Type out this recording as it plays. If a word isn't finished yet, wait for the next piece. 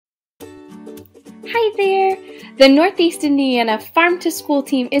Hi there! The Northeast Indiana Farm to School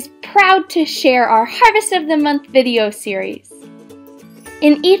team is proud to share our Harvest of the Month video series.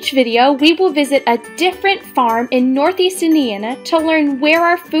 In each video, we will visit a different farm in Northeast Indiana to learn where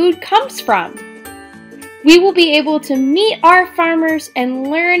our food comes from. We will be able to meet our farmers and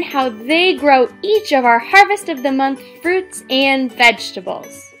learn how they grow each of our Harvest of the Month fruits and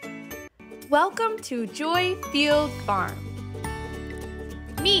vegetables. Welcome to Joyfield Farm.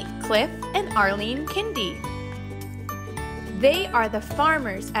 Meet Cliff and Arlene Kindy. They are the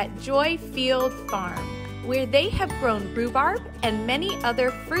farmers at Joyfield Farm, where they have grown rhubarb and many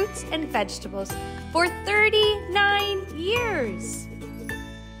other fruits and vegetables for 39 years.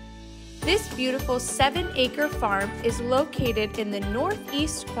 This beautiful 7-acre farm is located in the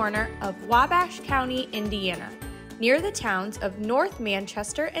northeast corner of Wabash County, Indiana, near the towns of North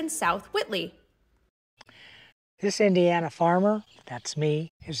Manchester and South Whitley. This Indiana farmer, that's me,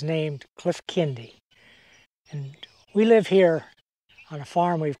 is named Cliff Kindy. And we live here on a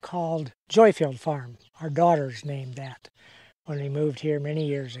farm we've called Joyfield Farm. Our daughters named that when we moved here many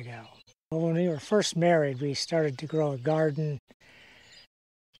years ago. Well, when we were first married, we started to grow a garden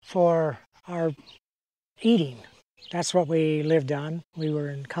for our eating. That's what we lived on. We were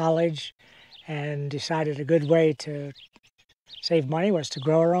in college and decided a good way to save money was to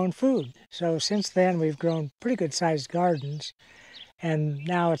grow our own food. So since then, we've grown pretty good sized gardens, and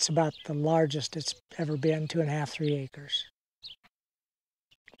now it's about the largest it's ever been, 2.5, 3 acres.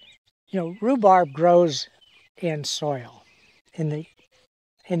 You know, rhubarb grows in soil, in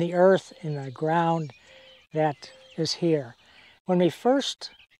the earth, in the ground that is here. When we first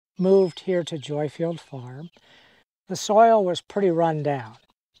moved here to Joyfield Farm, the soil was pretty run down,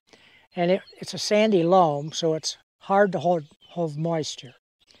 and it's a sandy loam, so it's hard to hold moisture.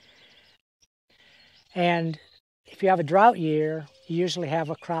 And if you have a drought year, you usually have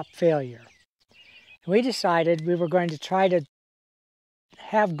a crop failure. And we decided we were going to try to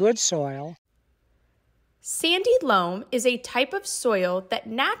have good soil. Sandy loam is a type of soil that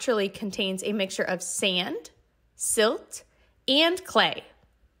naturally contains a mixture of sand, silt, and clay.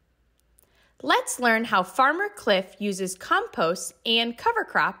 Let's learn how Farmer Cliff uses compost and cover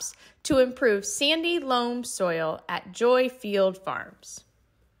crops to improve sandy loam soil at Joyfield Farms.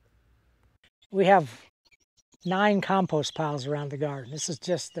 We have 9 compost piles around the garden. This is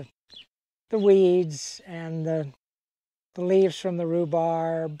just the weeds and the leaves from the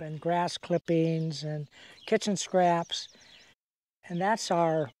rhubarb and grass clippings and kitchen scraps. And that's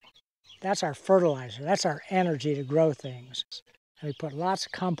our fertilizer. That's our energy to grow things. And we put lots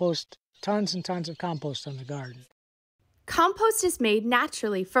of compost, tons and tons of compost on the garden. Compost is made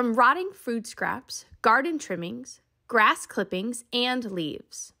naturally from rotting food scraps, garden trimmings, grass clippings, and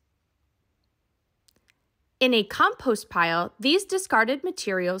leaves. In a compost pile, these discarded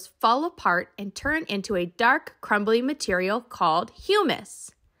materials fall apart and turn into a dark, crumbly material called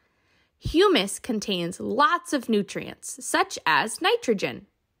humus. Humus contains lots of nutrients, such as nitrogen.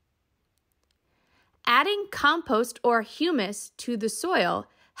 Adding compost or humus to the soil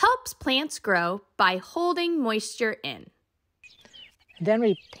helps plants grow by holding moisture in. Then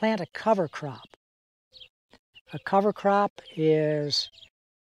we plant a cover crop. A cover crop is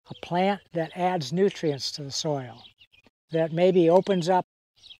a plant that adds nutrients to the soil, that maybe opens up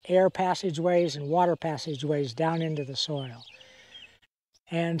air passageways and water passageways down into the soil.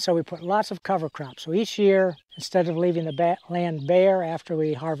 And so we put lots of cover crops. So each year, instead of leaving the land bare after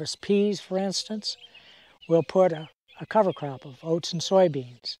we harvest peas, for instance, we'll put a cover crop of oats and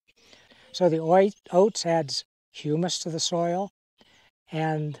soybeans. So the oats adds humus to the soil,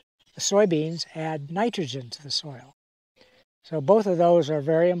 and the soybeans add nitrogen to the soil. So both of those are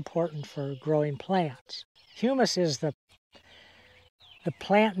very important for growing plants. Humus is the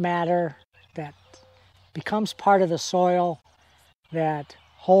plant matter that becomes part of the soil, that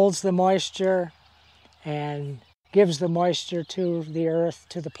holds the moisture and gives the moisture to the earth,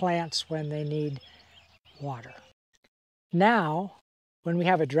 to the plants when they need water. Now, when we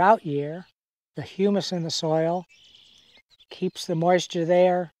have a drought year, the humus in the soil keeps the moisture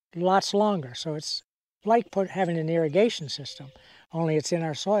there lots longer. So it's like having an irrigation system, only it's in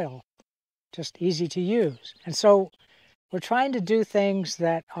our soil, just easy to use. And so we're trying to do things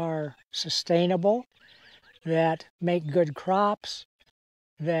that are sustainable, that make good crops,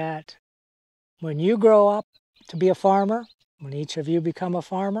 that when you grow up to be a farmer, when each of you become a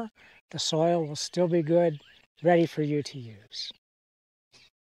farmer, the soil will still be good, ready for you to use.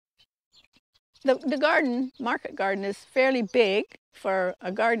 The garden, market garden, is fairly big for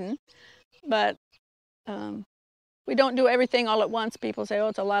a garden, but we don't do everything all at once. People say, oh,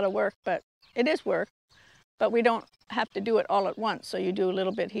 it's a lot of work, but it is work. But we don't have to do it all at once. So you do a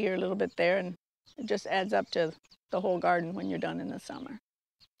little bit here, a little bit there, and It just adds up to the whole garden when you're done in the summer.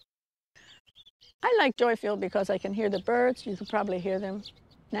 I like Joyfield because I can hear the birds. You can probably hear them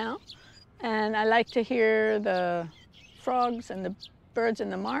now. And I like to hear the frogs and the birds in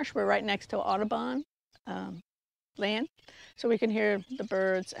the marsh. We're right next to Audubon land, so we can hear the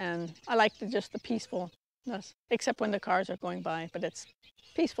birds, and I like just the peacefulness, except when the cars are going by, but it's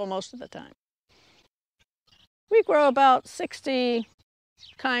peaceful most of the time. We grow about 60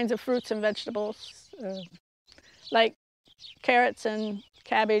 kinds of fruits and vegetables, like carrots and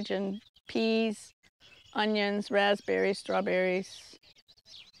cabbage and peas, onions, raspberries, strawberries,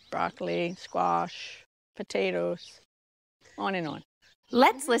 broccoli, squash, potatoes, on and on.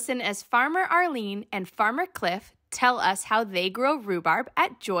 Let's listen as Farmer Arlene and Farmer Cliff tell us how they grow rhubarb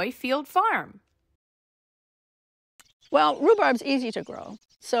at Joyfield Farm. Well, rhubarb's easy to grow,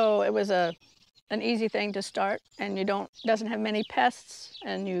 so it was an easy thing to start, and doesn't have many pests,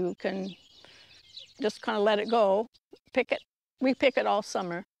 and you can just kind of let it go. Pick it. We pick it all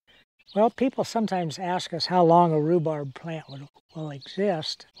summer. Well, people sometimes ask us how long a rhubarb plant will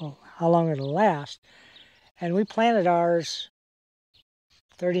exist, well, how long it'll last. And we planted ours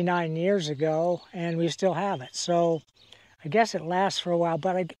 39 years ago, and we still have it. So I guess it lasts for a while,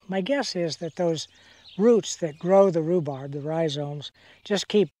 but my guess is that those roots that grow the rhubarb, the rhizomes, just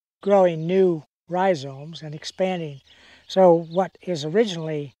keep growing new rhizomes and expanding. So what is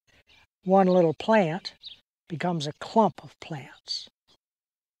originally one little plant becomes a clump of plants.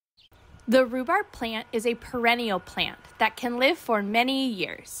 The rhubarb plant is a perennial plant that can live for many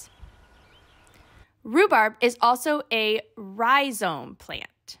years. Rhubarb is also a rhizome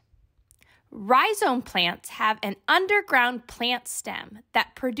plant. Rhizome plants have an underground plant stem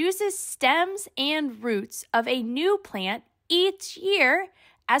that produces stems and roots of a new plant each year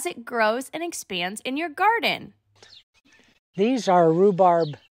as it grows and expands in your garden. These are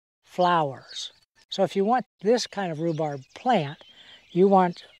rhubarb flowers. So if you want this kind of rhubarb plant, you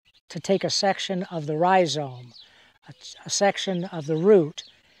want to take a section of the rhizome, a section of the root,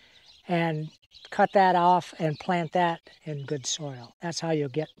 and cut that off and plant that in good soil. That's how you'll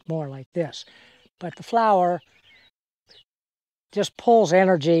get more like this. But the flower just pulls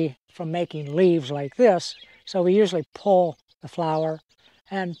energy from making leaves like this, so we usually pull the flower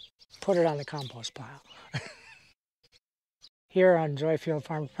and put it on the compost pile. Here on Joyfield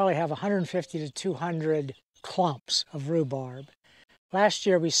Farm, we probably have 150 to 200 clumps of rhubarb. Last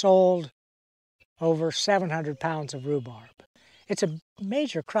year we sold over 700 pounds of rhubarb. It's a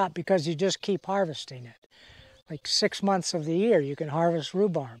major crop because you just keep harvesting it. Like 6 months of the year you can harvest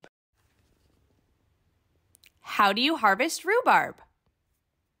rhubarb. How do you harvest rhubarb?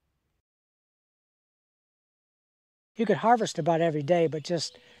 You could harvest about every day, but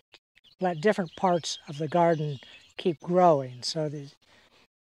just let different parts of the garden keep growing so that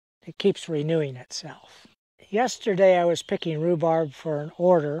it keeps renewing itself. Yesterday I was picking rhubarb for an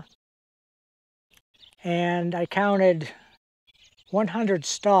order, and I counted 100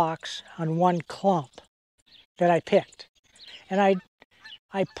 stalks on one clump that I picked. And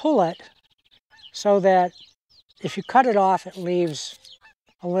I pull it so that if you cut it off, it leaves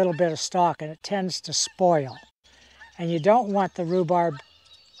a little bit of stalk and it tends to spoil. And you don't want the rhubarb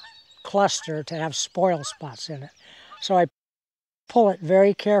cluster to have spoil spots in it. So I pull it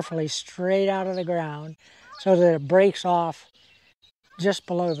very carefully straight out of the ground so that it breaks off just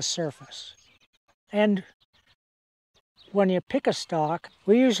below the surface. And when you pick a stalk,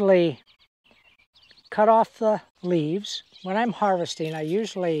 we usually cut off the leaves. When I'm harvesting, I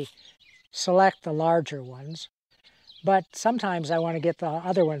usually select the larger ones, but sometimes I want to get the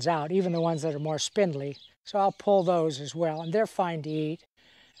other ones out, even the ones that are more spindly, so I'll pull those as well, and they're fine to eat.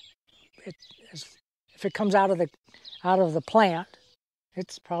 If it comes out of the plant,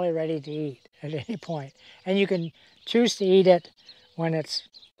 it's probably ready to eat at any point. And you can choose to eat it when it's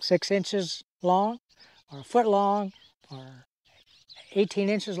 6 inches long, or a foot long, or 18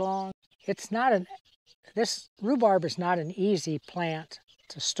 inches long. This rhubarb is not an easy plant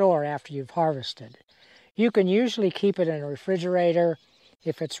to store after you've harvested. You can usually keep it in a refrigerator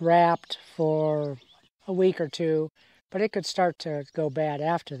if it's wrapped for a week or two, but it could start to go bad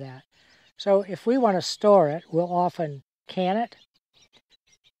after that. So if we want to store it, we'll often can it,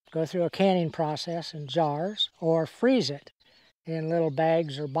 go through a canning process in jars, or freeze it in little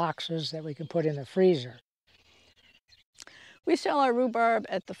bags or boxes that we can put in the freezer. We sell our rhubarb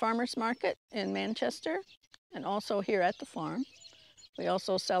at the farmers market in Manchester and also here at the farm. We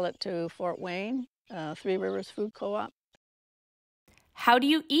also sell it to Fort Wayne, Three Rivers Food Co-op. How do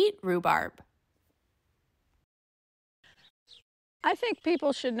you eat rhubarb? I think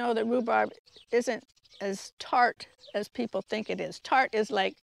people should know that rhubarb isn't as tart as people think it is. Tart is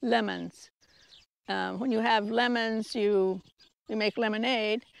like lemons. When you have lemons, you make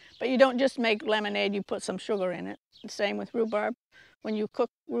lemonade, but you don't just make lemonade, you put some sugar in it. Same with rhubarb. When you cook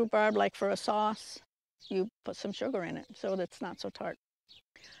rhubarb, like for a sauce, you put some sugar in it so that it's not so tart.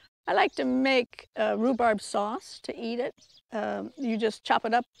 I like to make rhubarb sauce to eat it. You just chop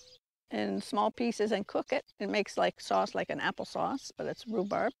it up in small pieces and cook it. It makes like sauce, like an applesauce, but it's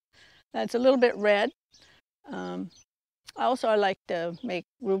rhubarb. It's a little bit red. I like to make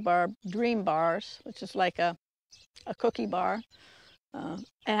rhubarb dream bars, which is like a cookie bar. It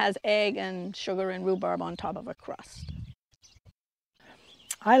has egg and sugar and rhubarb on top of a crust.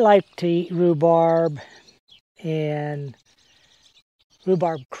 I like to eat rhubarb in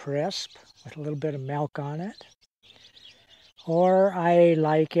rhubarb crisp with a little bit of milk on it. Or I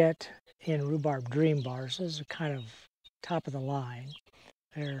like it in rhubarb dream bars. This is kind of top of the line.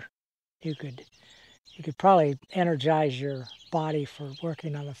 There, you could probably energize your body for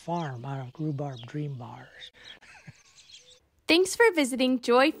working on the farm out of rhubarb dream bars. Thanks for visiting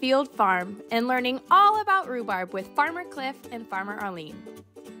Joyfield Farm and learning all about rhubarb with Farmer Cliff and Farmer Arlene.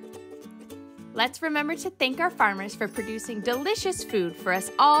 Let's remember to thank our farmers for producing delicious food for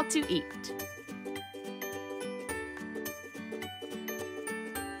us all to eat.